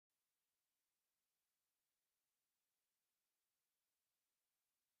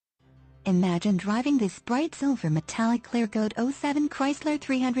Imagine driving this bright silver metallic clear coat '07 Chrysler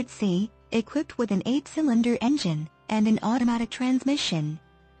 300C, equipped with an 8-cylinder engine and an automatic transmission.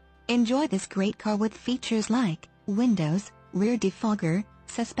 Enjoy this great car with features like windows, rear defogger,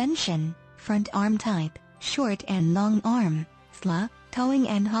 suspension, front arm type, short and long arm, SLA, towing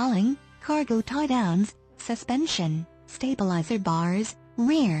and hauling, cargo tie-downs, suspension, stabilizer bars,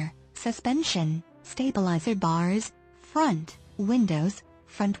 rear, suspension, stabilizer bars, front, windows,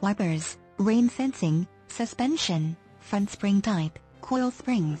 front wipers, rain sensing, suspension, front spring type, coil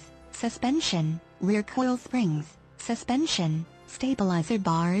springs, suspension, rear coil springs, suspension, stabilizer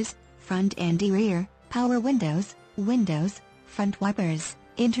bars, front and rear, power windows, front wipers,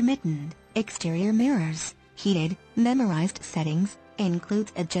 intermittent, exterior mirrors, heated, memorized settings,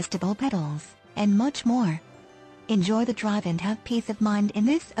 includes adjustable pedals, and much more. Enjoy the drive and have peace of mind in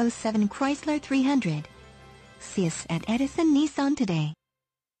this '07 Chrysler 300. See us at Edison Nissan today.